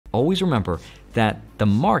always remember that the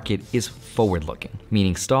market is forward-looking,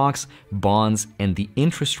 meaning stocks, bonds, and the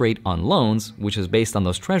interest rate on loans, which is based on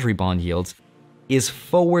those treasury bond yields, is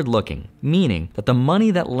forward-looking, meaning that the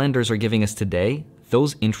money that lenders are giving us today,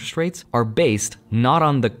 those interest rates are based not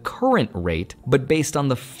on the current rate, but based on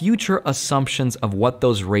the future assumptions of what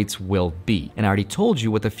those rates will be. And I already told you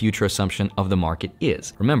what the future assumption of the market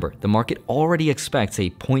is. Remember, the market already expects a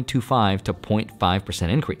 0.25 to 0.5%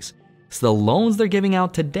 increase. So the loans they're giving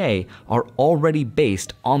out today are already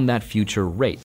based on that future rate.